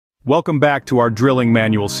Welcome back to our drilling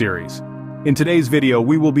manual series. In today's video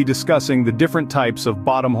we will be discussing the different types of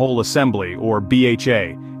bottom hole assembly, or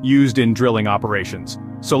BHA, used in drilling operations.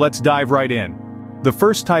 So let's dive right in. The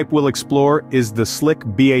first type we'll explore is the slick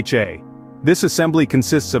BHA. This assembly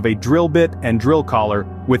consists of a drill bit and drill collar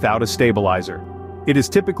without a stabilizer. It is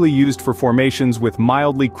typically used for formations with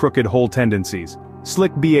mildly crooked hole tendencies.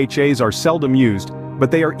 Slick BHAs are seldom used,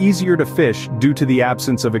 but they are easier to fish due to the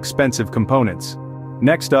absence of expensive components.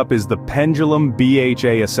 Next up is the pendulum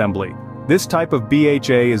BHA assembly. This type of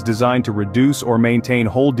BHA is designed to reduce or maintain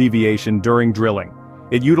hole deviation during drilling.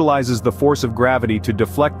 It utilizes the force of gravity to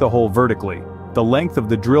deflect the hole vertically. The length of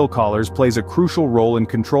the drill collars plays a crucial role in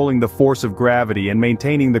controlling the force of gravity and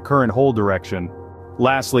maintaining the current hole direction.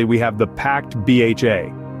 Lastly, we have the packed BHA,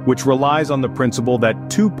 which relies on the principle that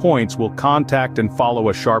 2 points will contact and follow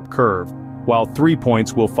a sharp curve, while 3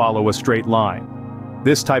 points will follow a straight line.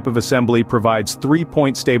 This type of assembly provides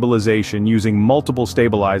 3-point stabilization using multiple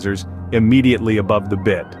stabilizers immediately above the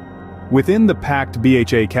bit. Within the packed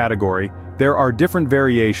BHA category, there are different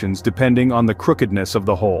variations depending on the crookedness of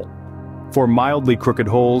the hole. For mildly crooked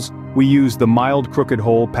holes, we use the mild crooked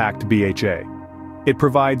hole packed BHA. It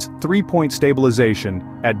provides 3-point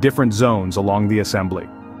stabilization at different zones along the assembly.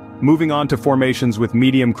 Moving on to formations with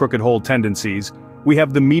medium crooked hole tendencies, we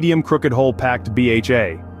have the medium crooked hole packed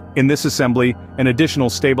BHA. In this assembly, an additional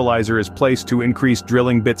stabilizer is placed to increase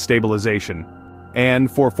drilling bit stabilization.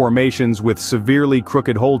 And for formations with severely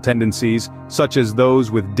crooked hole tendencies, such as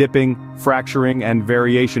those with dipping, fracturing and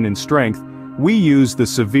variation in strength, we use the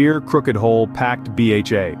severe crooked hole packed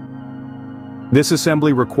BHA. This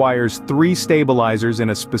assembly requires 3 stabilizers in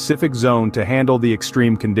a specific zone to handle the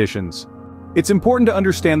extreme conditions. It's important to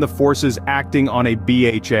understand the forces acting on a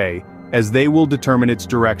BHA, as they will determine its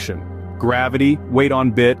direction. Gravity, weight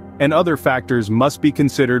on bit, and other factors must be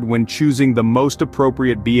considered when choosing the most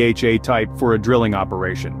appropriate BHA type for a drilling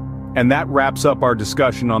operation. And that wraps up our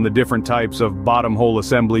discussion on the different types of bottom hole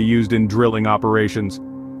assembly used in drilling operations.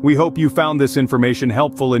 We hope you found this information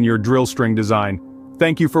helpful in your drill string design.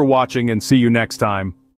 Thank you for watching and see you next time.